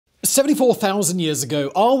74,000 years ago,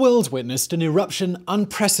 our world witnessed an eruption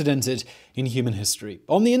unprecedented in human history.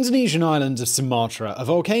 On the Indonesian island of Sumatra, a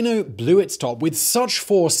volcano blew its top with such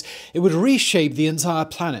force it would reshape the entire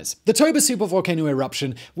planet. The Toba supervolcano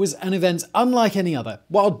eruption was an event unlike any other.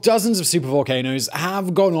 While dozens of supervolcanoes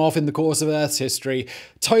have gone off in the course of Earth's history,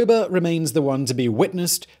 Toba remains the one to be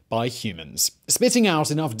witnessed by humans, spitting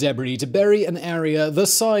out enough debris to bury an area the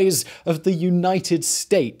size of the United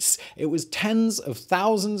States. It was tens of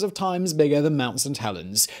thousands of times bigger than Mount St.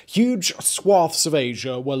 Helens. Huge swaths of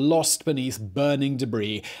Asia were lost beneath burning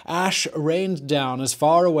debris. Ash rained down as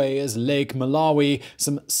far away as Lake Malawi,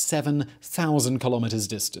 some 7,000 kilometers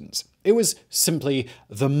distant. It was simply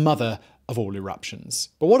the mother of all eruptions.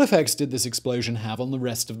 But what effects did this explosion have on the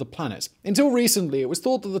rest of the planet? Until recently, it was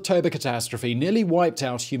thought that the Toba catastrophe nearly wiped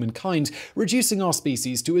out humankind, reducing our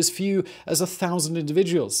species to as few as 1,000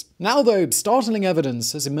 individuals. Now, though, startling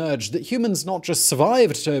evidence has emerged that humans not just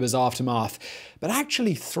survived Toba's aftermath, but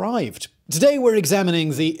actually thrived. Today, we're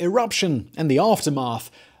examining the eruption and the aftermath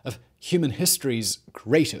of human history's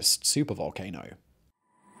greatest supervolcano.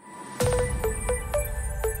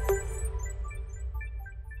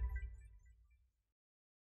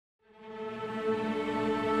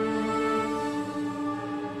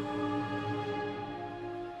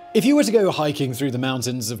 If you were to go hiking through the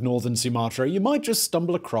mountains of northern Sumatra, you might just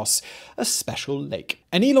stumble across a special lake.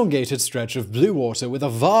 An elongated stretch of blue water with a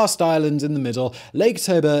vast island in the middle, Lake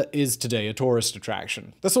Toba is today a tourist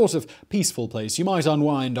attraction. The sort of peaceful place you might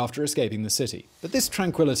unwind after escaping the city. But this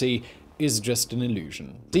tranquility is just an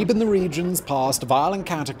illusion. Deep in the regions past, a violent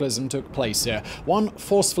cataclysm took place here, one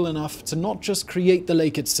forceful enough to not just create the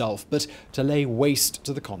lake itself, but to lay waste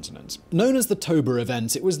to the continent. Known as the Toba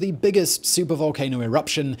event, it was the biggest supervolcano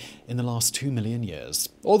eruption in the last 2 million years.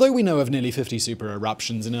 Although we know of nearly 50 super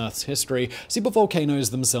eruptions in Earth's history,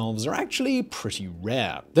 supervolcanoes themselves are actually pretty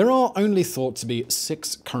rare. There are only thought to be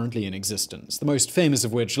 6 currently in existence, the most famous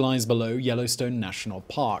of which lies below Yellowstone National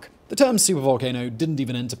Park. The term supervolcano didn't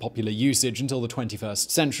even enter popular usage until the 21st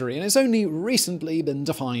century, and it's only recently been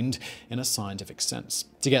defined in a scientific sense.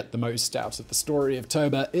 To get the most out of the story of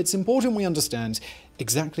Toba, it's important we understand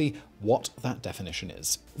exactly what that definition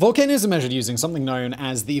is. Volcanoes are measured using something known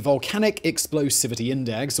as the Volcanic Explosivity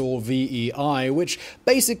Index, or VEI, which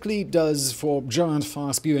basically does for giant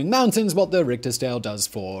fire-spewing mountains what the Richter scale does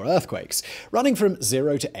for earthquakes. Running from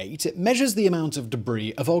 0 to 8, it measures the amount of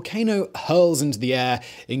debris a volcano hurls into the air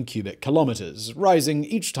in cubic kilometers, rising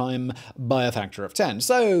each time by a factor of 10.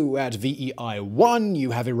 So at VEI 1,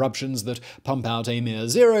 you have eruptions that pump out a mere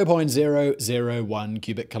 0.001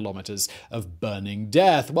 cubic kilometers of burning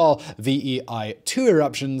death, while VEI 2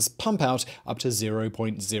 eruptions pump out up to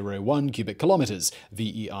 0.01 cubic kilometers,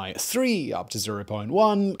 VEI 3 up to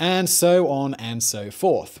 0.1, and so on and so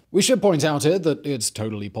forth. We should point out here that it's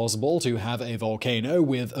totally possible to have a volcano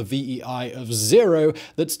with a VEI of 0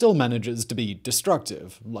 that still manages to be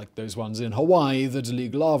destructive, like those ones in Hawaii that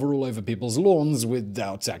leak lava all over people's lawns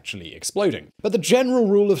without actually exploding. But the general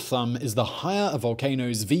rule of thumb is the higher a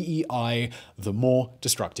volcano's VEI, the more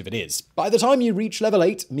destructive it is. By the time you reach level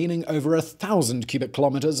 8, meaning over 1,000 cubic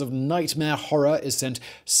kilometers of nightmare horror is sent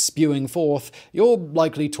spewing forth, you're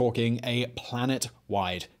likely talking a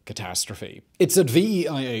planet-wide catastrophe. It's at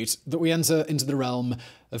VEI 8 that we enter into the realm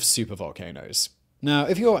of supervolcanoes. Now,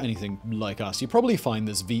 if you're anything like us, you probably find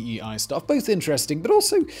this VEI stuff both interesting, but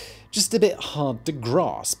also just a bit hard to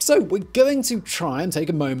grasp. So we're going to try and take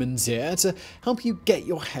a moment here to help you get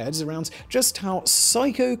your heads around just how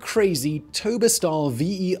psycho-crazy Toba-style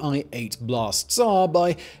VEI 8 blasts are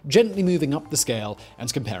by gently moving up the scale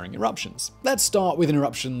and comparing eruptions. Let's start with an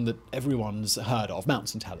eruption that everyone's heard of, Mount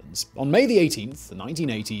St. Helens. On May the 18th,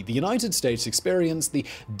 1980, the United States experienced the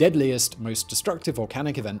deadliest, most destructive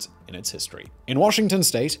volcanic event in its history. In Washington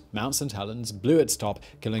state, Mount St. Helens blew its top,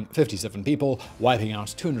 killing 57 people, wiping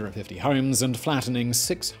out 250 homes, and flattening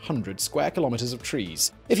 600 square kilometers of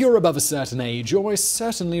trees. If you're above a certain age, you almost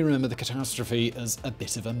certainly remember the catastrophe as a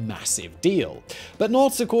bit of a massive deal. But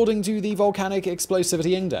not according to the Volcanic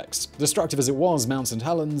Explosivity Index. Destructive as it was, Mount St.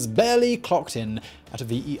 Helens barely clocked in at a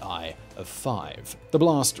VEI of 5. The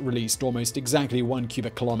blast released almost exactly 1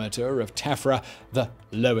 cubic kilometer of tephra, the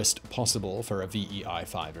lowest possible for a VEI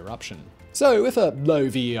 5 eruption. So if a low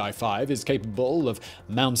VEI 5 is capable of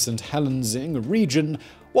Mount St. Helensing a region,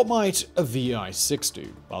 What might a VEI-6 do?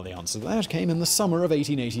 Well, the answer to that came in the summer of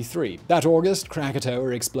 1883. That August,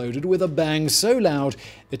 Krakatoa exploded with a bang so loud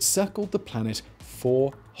it circled the planet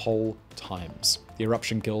 4 whole times. The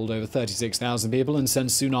eruption killed over 36,000 people and sent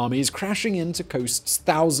tsunamis crashing into coasts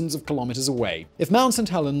thousands of kilometers away. If Mount St.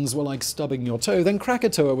 Helens were like stubbing your toe, then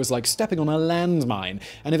Krakatoa was like stepping on a landmine,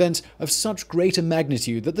 an event of such greater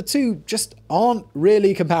magnitude that the two just aren't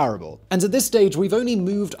really comparable. And at this stage, we've only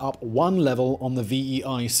moved up one level on the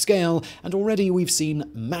VEI scale, and already we've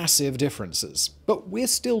seen massive differences. But we're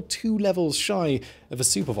still 2 levels shy of a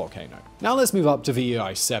supervolcano. Now let's move up to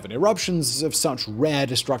VEI-7, eruptions of such rare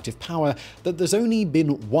destructive power that there's only been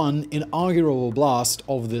one inaugural blast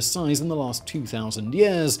of this size in the last 2,000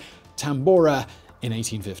 years, Tambora in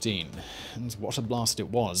 1815. And what a blast it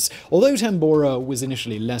was. Although Tambora was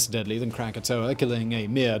initially less deadly than Krakatoa, killing a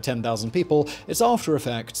mere 10,000 people, its after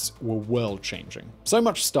effects were world-changing. So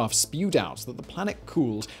much stuff spewed out that the planet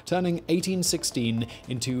cooled, turning 1816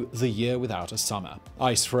 into the year without a summer.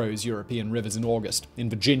 Ice froze European rivers in August. In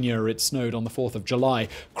Virginia, it snowed on the 4th of July.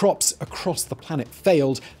 Crops across the planet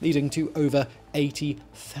failed, leading to over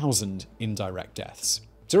 80,000 indirect deaths.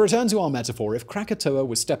 To return to our metaphor, if Krakatoa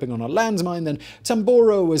was stepping on a landmine, then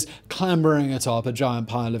Tambora was clambering atop a giant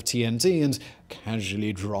pile of TNT and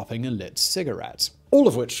casually dropping a lit cigarette. All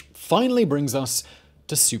of which finally brings us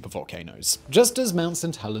to supervolcanoes. Just as Mount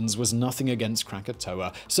St. Helens was nothing against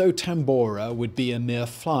Krakatoa, so Tambora would be a mere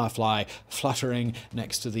firefly fluttering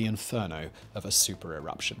next to the inferno of a super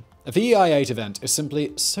eruption. A VEI-8 event is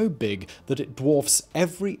simply so big that it dwarfs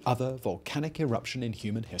every other volcanic eruption in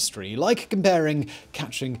human history, like comparing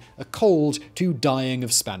catching a cold to dying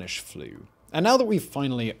of Spanish flu. And now that we've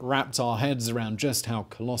finally wrapped our heads around just how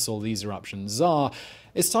colossal these eruptions are,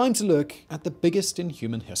 it's time to look at the biggest in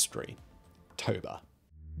human history, Toba.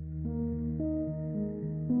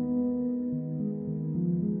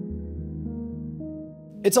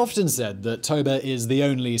 It's often said that Toba is the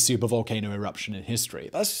only supervolcano eruption in history,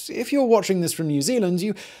 but if you're watching this from New Zealand,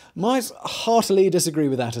 you might heartily disagree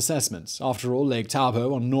with that assessment. After all, Lake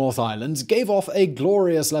Taupo on North Island gave off a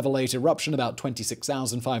glorious level 8 eruption about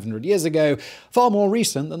 26,500 years ago, far more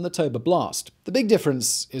recent than the Toba blast. The big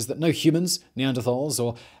difference is that no humans, Neanderthals,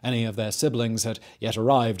 or any of their siblings had yet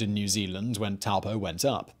arrived in New Zealand when Taupo went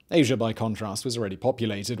up. Asia, by contrast, was already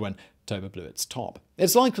populated when Toba blew its top.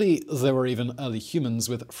 It's likely there were even early humans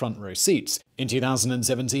with front row seats. In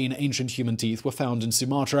 2017, ancient human teeth were found in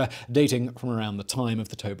Sumatra, dating from around the time of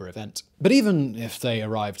the Toba event. But even if they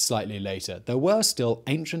arrived slightly later, there were still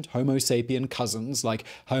ancient Homo sapien cousins like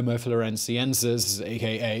Homo floresiensis,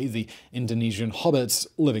 aka the Indonesian hobbits,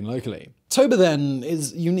 living locally. Toba, then,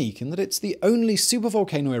 is unique in that it's the only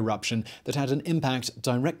supervolcano eruption that had an impact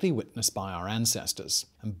directly witnessed by our ancestors.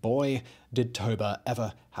 And boy, did Toba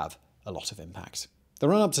ever have a lot of impact. The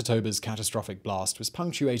run-up to Toba's catastrophic blast was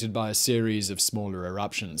punctuated by a series of smaller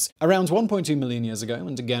eruptions. Around 1.2 million years ago,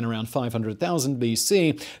 and again around 500,000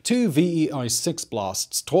 BC, 2 VEI-6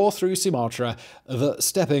 blasts tore through Sumatra,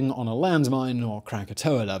 stepping on a landmine or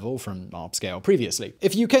Krakatoa level from our scale previously.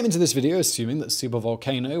 If you came into this video assuming that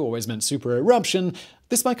supervolcano always meant super eruption,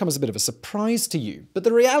 this might come as a bit of a surprise to you, but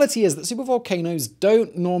the reality is that supervolcanoes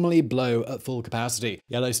don't normally blow at full capacity.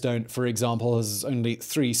 Yellowstone, for example, has only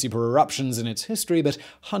 3 super eruptions in its history, but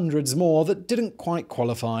hundreds more that didn't quite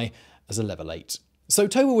qualify as a level 8. So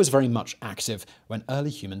Toba was very much active when early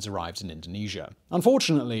humans arrived in Indonesia.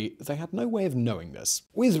 Unfortunately, they had no way of knowing this.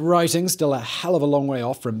 With writing still a hell of a long way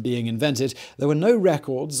off from being invented, there were no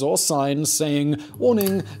records or signs saying,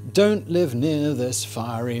 "Warning, don't live near this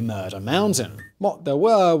fiery murder mountain." What there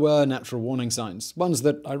were natural warning signs, ones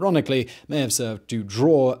that, ironically, may have served to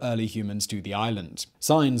draw early humans to the island.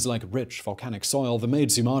 Signs like rich volcanic soil that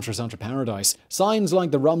made Sumatra such a paradise. Signs like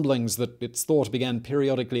the rumblings that it's thought began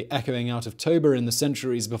periodically echoing out of Toba in the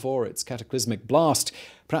centuries before its cataclysmic blast.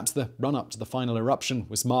 Perhaps the run-up to the final eruption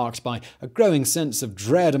was marked by a growing sense of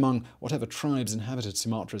dread among whatever tribes inhabited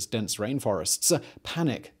Sumatra's dense rainforests, a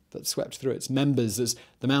panic that swept through its members as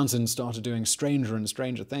the mountain started doing stranger and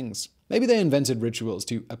stranger things. Maybe they invented rituals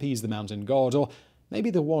to appease the mountain god, or maybe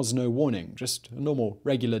there was no warning, just a normal,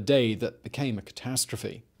 regular day that became a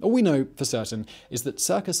catastrophe. All we know for certain is that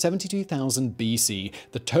circa 72,000 BC,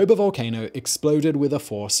 the Toba volcano exploded with a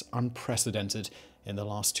force unprecedented in the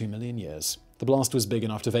last 2 million years. The blast was big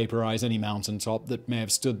enough to vaporize any mountaintop that may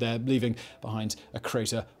have stood there, leaving behind a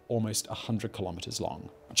crater almost 100 kilometers long.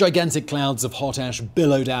 Gigantic clouds of hot ash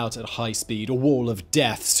billowed out at high speed, a wall of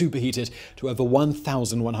death superheated to over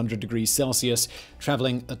 1,100 degrees Celsius,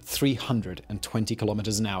 traveling at 320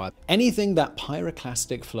 kilometers an hour. Anything that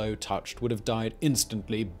pyroclastic flow touched would have died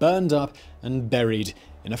instantly, burned up and buried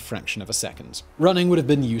in a fraction of a second. Running would have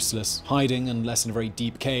been useless, hiding unless in a very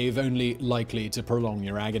deep cave, only likely to prolong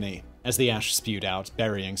your agony. As the ash spewed out,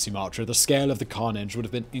 burying Sumatra, the scale of the carnage would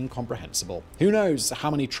have been incomprehensible. Who knows how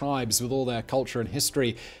many tribes with all their culture and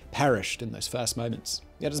history perished in those first moments.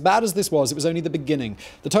 Yet as bad as this was, it was only the beginning.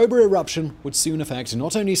 The Toba eruption would soon affect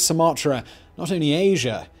not only Sumatra, not only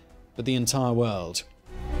Asia, but the entire world.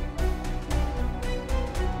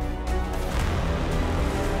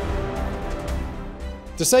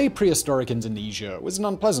 To say prehistoric Indonesia was an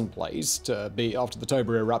unpleasant place to be after the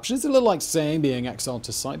Toba eruption is a little like saying being exiled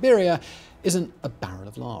to Siberia isn't a barrel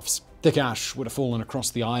of laughs. Thick ash would have fallen across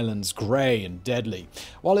the islands, grey and deadly.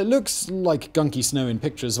 While it looks like gunky snow in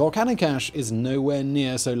pictures, volcanic ash is nowhere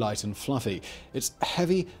near so light and fluffy. It's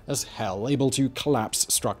heavy as hell, able to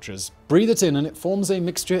collapse structures. Breathe it in and it forms a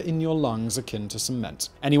mixture in your lungs akin to cement.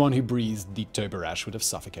 Anyone who breathed the Toba ash would have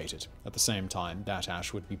suffocated. At the same time, that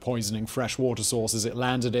ash would be poisoning fresh water sources it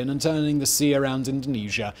landed in and turning the sea around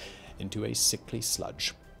Indonesia into a sickly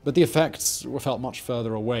sludge. But the effects were felt much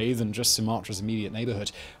further away than just Sumatra's immediate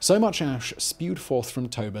neighborhood. So much ash spewed forth from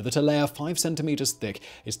Toba that a layer 5 centimeters thick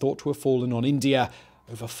is thought to have fallen on India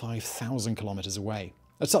over 5,000 kilometers away.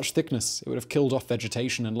 At such thickness, it would have killed off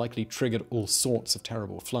vegetation and likely triggered all sorts of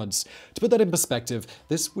terrible floods. To put that in perspective,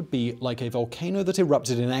 this would be like a volcano that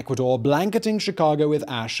erupted in Ecuador, blanketing Chicago with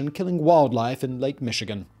ash and killing wildlife in Lake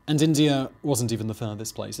Michigan. And India wasn't even the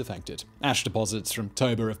furthest place affected. Ash deposits from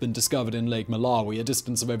Toba have been discovered in Lake Malawi, a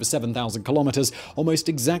distance of over 7,000 kilometers, almost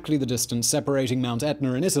exactly the distance separating Mount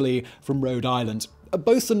Etna in Italy from Rhode Island. At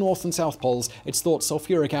both the North and South Poles, it's thought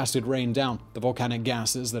sulfuric acid rained down. The volcanic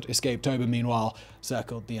gases that escaped Toba, meanwhile,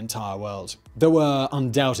 circled the entire world. There were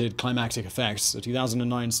undoubted climatic effects. A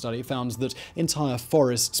 2009 study found that entire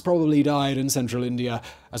forests probably died in central India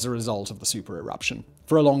as a result of the super eruption.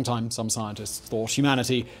 For a long time, some scientists thought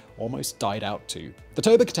humanity almost died out too. The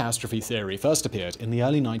Toba catastrophe theory first appeared in the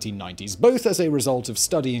early 1990s, both as a result of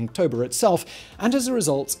studying Toba itself and as a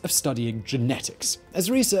result of studying genetics.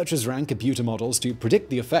 As researchers ran computer models to predict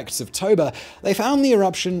the effects of Toba, they found the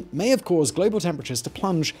eruption may have caused global temperatures to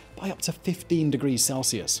plunge by up to 15 degrees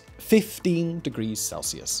Celsius. 15 degrees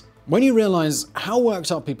Celsius. When you realize how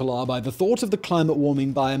worked up people are by the thought of the climate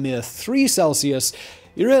warming by a mere 3 Celsius,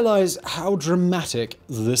 you realize how dramatic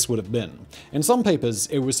this would have been. In some papers,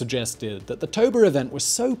 it was suggested that the Toba event was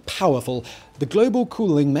so powerful, the global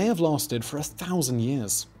cooling may have lasted for 1,000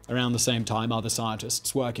 years. Around the same time, other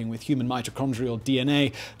scientists working with human mitochondrial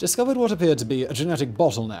DNA discovered what appeared to be a genetic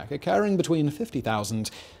bottleneck occurring between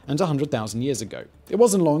 50,000 and 100,000 years ago. It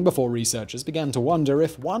wasn't long before researchers began to wonder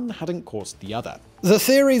if one hadn't caused the other. The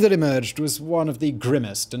theory that emerged was one of the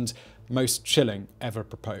grimmest and most chilling ever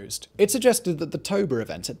proposed. It suggested that the Toba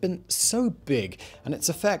event had been so big and its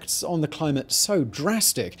effects on the climate so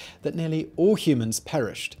drastic that nearly all humans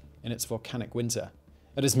perished in its volcanic winter.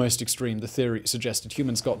 At its most extreme, the theory suggested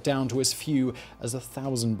humans got down to as few as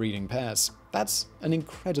 1,000 breeding pairs. That's an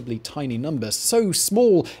incredibly tiny number, so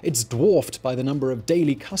small it's dwarfed by the number of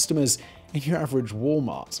daily customers in your average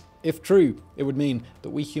Walmart. If true, it would mean that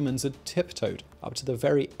we humans had tiptoed up to the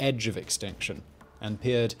very edge of extinction and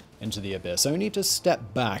peered into the abyss, only to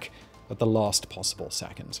step back at the last possible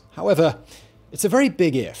second. However, it's a very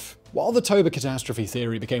big if. While the Toba catastrophe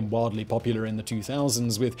theory became wildly popular in the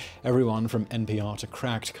 2000s, with everyone from NPR to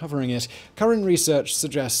Cracked covering it, current research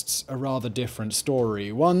suggests a rather different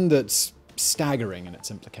story, one that's staggering in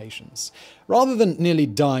its implications. Rather than nearly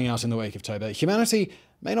dying out in the wake of Toba, humanity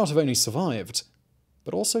may not have only survived,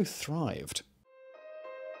 but also thrived.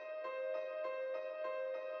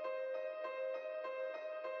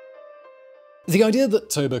 The idea that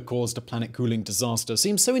Toba caused a planet-cooling disaster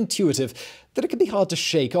seems so intuitive that it can be hard to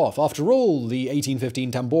shake off. After all, the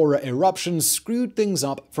 1815 Tambora eruption screwed things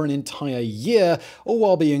up for an entire year, all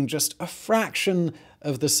while being just a fraction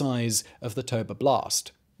of the size of the Toba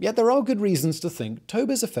blast. Yet there are good reasons to think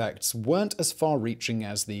Toba's effects weren't as far-reaching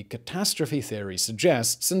as the catastrophe theory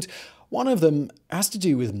suggests, and one of them has to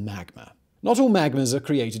do with magma. Not all magmas are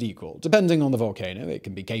created equal. Depending on the volcano, it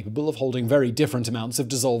can be capable of holding very different amounts of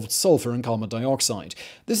dissolved sulfur and carbon dioxide.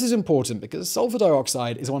 This is important because sulfur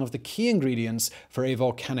dioxide is one of the key ingredients for a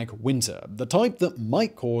volcanic winter, the type that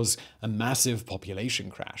might cause a massive population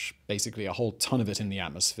crash. Basically, a whole ton of it in the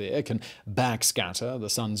atmosphere can backscatter the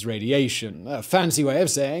sun's radiation, a fancy way of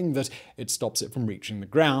saying that it stops it from reaching the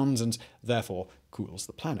ground and therefore cools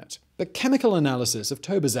the planet. But chemical analysis of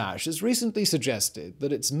Toba's ash has recently suggested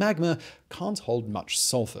that its magma can't hold much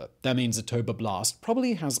sulfur. That means a Toba blast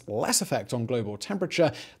probably has less effect on global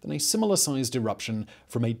temperature than a similar-sized eruption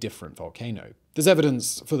from a different volcano. There's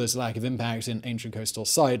evidence for this lack of impact in ancient coastal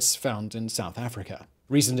sites found in South Africa.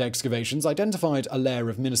 Recent excavations identified a layer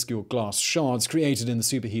of minuscule glass shards created in the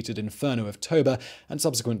superheated inferno of Toba and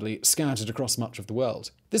subsequently scattered across much of the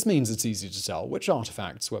world. This means it's easy to tell which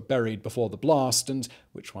artifacts were buried before the blast and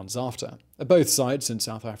which ones after. At both sites in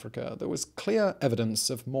South Africa, there was clear evidence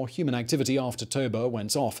of more human activity after Toba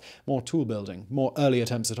went off, more tool building, more early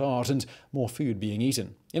attempts at art, and more food being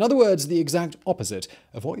eaten. In other words, the exact opposite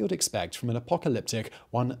of what you'd expect from an apocalyptic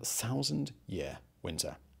 1,000-year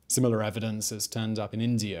winter. Similar evidence has turned up in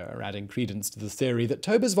India, adding credence to the theory that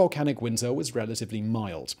Toba's volcanic winter was relatively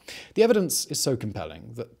mild. The evidence is so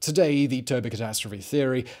compelling that today the Toba catastrophe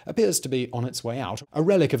theory appears to be on its way out, a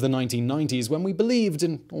relic of the 1990s when we believed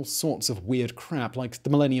in all sorts of weird crap like the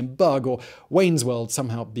Millennium Bug or Wayne's World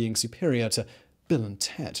somehow being superior to Bill and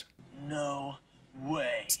Ted. No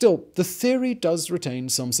way. Still, the theory does retain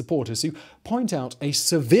some supporters who point out a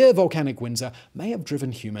severe volcanic winter may have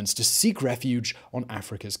driven humans to seek refuge on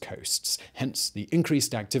Africa's coasts, hence the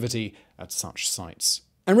increased activity at such sites.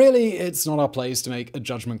 And really, it's not our place to make a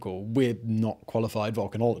judgment call. We're not qualified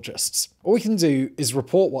volcanologists. All we can do is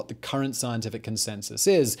report what the current scientific consensus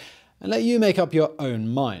is, and let you make up your own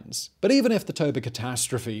minds. But even if the Toba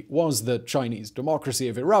catastrophe was the Chinese democracy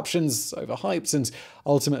of eruptions, overhyped and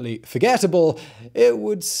ultimately forgettable, it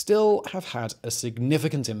would still have had a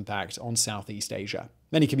significant impact on Southeast Asia.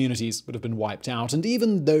 Many communities would have been wiped out, and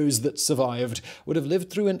even those that survived would have lived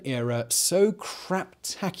through an era so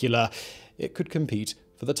craptacular it could compete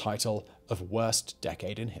for the title of worst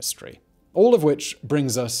decade in history. All of which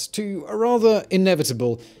brings us to a rather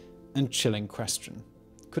inevitable and chilling question.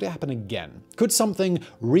 Could it happen again? Could something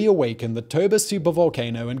reawaken the Toba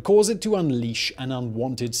supervolcano and cause it to unleash an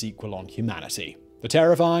unwanted sequel on humanity? The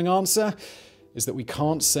terrifying answer is that we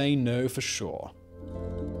can't say no for sure.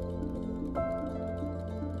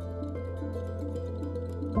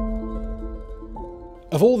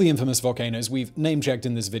 Of all the infamous volcanoes we've name-checked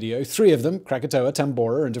in this video, 3 of them, Krakatoa,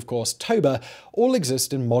 Tambora, and of course Toba, all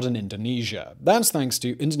exist in modern Indonesia. That's thanks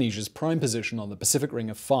to Indonesia's prime position on the Pacific Ring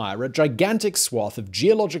of Fire, a gigantic swath of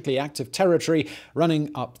geologically active territory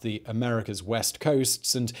running up the America's west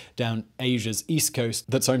coasts and down Asia's east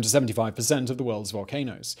coast that's home to 75% of the world's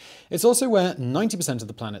volcanoes. It's also where 90% of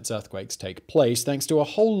the planet's earthquakes take place, thanks to a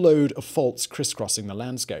whole load of faults crisscrossing the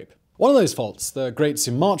landscape. One of those faults, the Great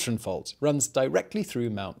Sumatran Fault, runs directly through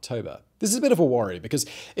Mount Toba. This is a bit of a worry because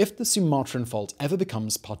if the Sumatran Fault ever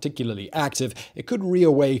becomes particularly active, it could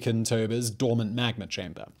reawaken Toba's dormant magma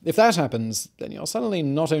chamber. If that happens, then you're suddenly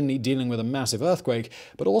not only dealing with a massive earthquake,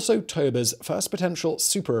 but also Toba's first potential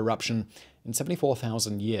super eruption in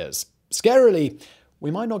 74,000 years. Scarily, we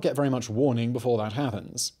might not get very much warning before that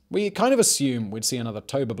happens. We kind of assume we'd see another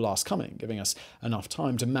Toba blast coming, giving us enough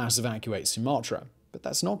time to mass evacuate Sumatra. But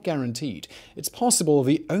that's not guaranteed. It's possible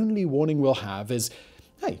the only warning we'll have is,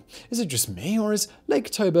 hey, is it just me, or is Lake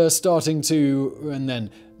Toba starting to... and then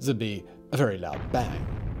there'd be a very loud bang.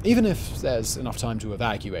 Even if there's enough time to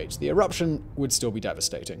evacuate, the eruption would still be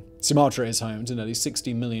devastating. Sumatra is home to nearly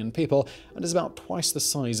 60 million people and is about twice the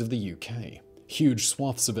size of the UK. Huge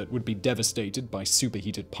swaths of it would be devastated by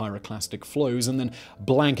superheated pyroclastic flows and then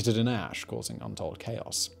blanketed in ash, causing untold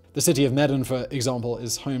chaos. The city of Medan, for example,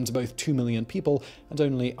 is home to both 2 million people and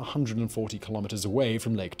only 140 kilometers away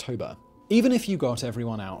from Lake Toba. Even if you got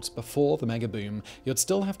everyone out before the mega boom, you'd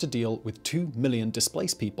still have to deal with 2 million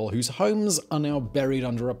displaced people whose homes are now buried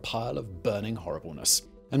under a pile of burning horribleness.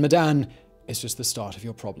 And Medan is just the start of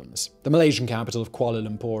your problems. The Malaysian capital of Kuala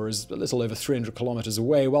Lumpur is a little over 300 kilometers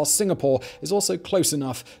away, while Singapore is also close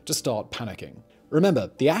enough to start panicking.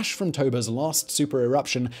 Remember, the ash from Toba's last super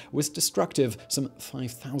eruption was destructive some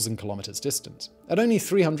 5,000 kilometers distant. At only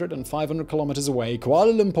 300 and 500 kilometers away,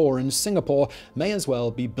 Kuala Lumpur and Singapore may as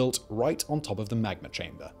well be built right on top of the magma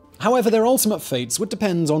chamber. However, their ultimate fates would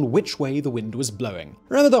depend on which way the wind was blowing.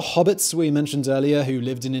 Remember the hobbits we mentioned earlier who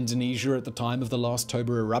lived in Indonesia at the time of the last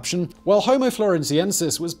Toba eruption? Well, Homo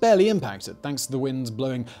floresiensis was barely impacted thanks to the winds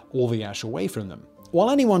blowing all the ash away from them. While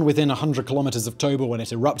anyone within 100 kilometers of Toba when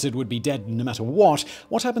it erupted would be dead no matter what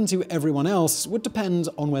happened to everyone else would depend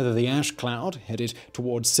on whether the ash cloud headed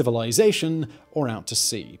towards civilization or out to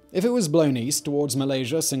sea. If it was blown east towards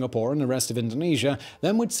Malaysia, Singapore, and the rest of Indonesia,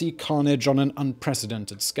 then we'd see carnage on an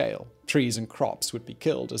unprecedented scale. Trees and crops would be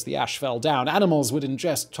killed as the ash fell down, animals would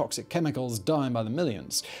ingest toxic chemicals, dying by the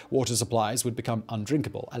millions. Water supplies would become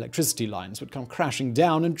undrinkable, electricity lines would come crashing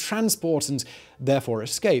down, and transport and therefore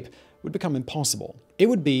escape would become impossible. It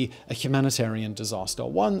would be a humanitarian disaster,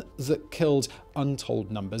 one that killed untold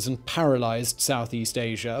numbers and paralyzed Southeast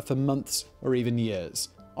Asia for months or even years.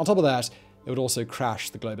 On top of that, it would also crash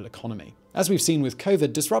the global economy. As we've seen with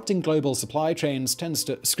COVID, disrupting global supply chains tends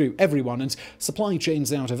to screw everyone, and supply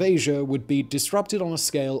chains out of Asia would be disrupted on a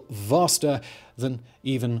scale vaster than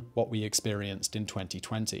even what we experienced in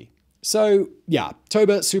 2020. So yeah,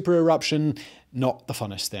 Toba super eruption, not the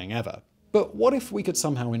funnest thing ever. But what if we could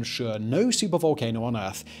somehow ensure no supervolcano on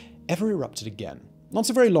Earth ever erupted again? Not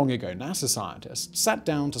so very long ago, NASA scientists sat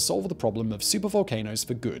down to solve the problem of supervolcanoes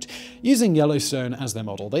for good. Using Yellowstone as their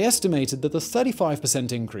model, they estimated that the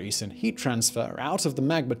 35% increase in heat transfer out of the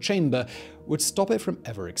magma chamber would stop it from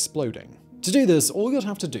ever exploding. To do this, all you'd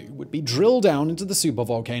have to do would be drill down into the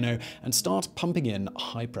supervolcano and start pumping in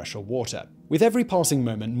high-pressure water. With every passing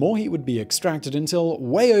moment, more heat would be extracted until,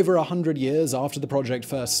 way over 100 years after the project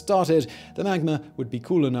first started, the magma would be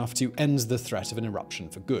cool enough to end the threat of an eruption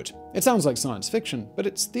for good. It sounds like science fiction, but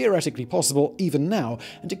it's theoretically possible even now,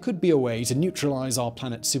 and it could be a way to neutralize our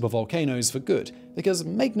planet's supervolcanoes for good. Because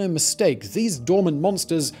make no mistake, these dormant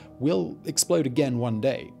monsters will explode again one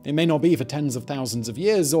day. It may not be for tens of thousands of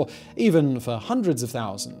years, or even for hundreds of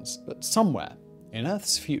thousands, but somewhere in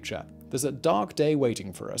Earth's future, there's a dark day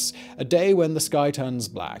waiting for us, a day when the sky turns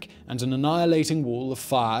black and an annihilating wall of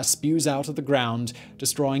fire spews out of the ground,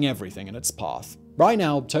 destroying everything in its path. Right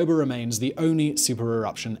now, Toba remains the only super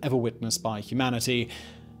eruption ever witnessed by humanity,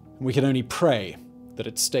 and we can only pray that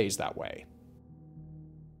it stays that way.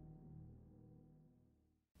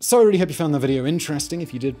 So I really hope you found that video interesting.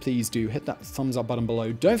 If you did, please do hit that thumbs up button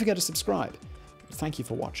below. Don't forget to subscribe. Thank you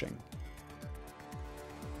for watching.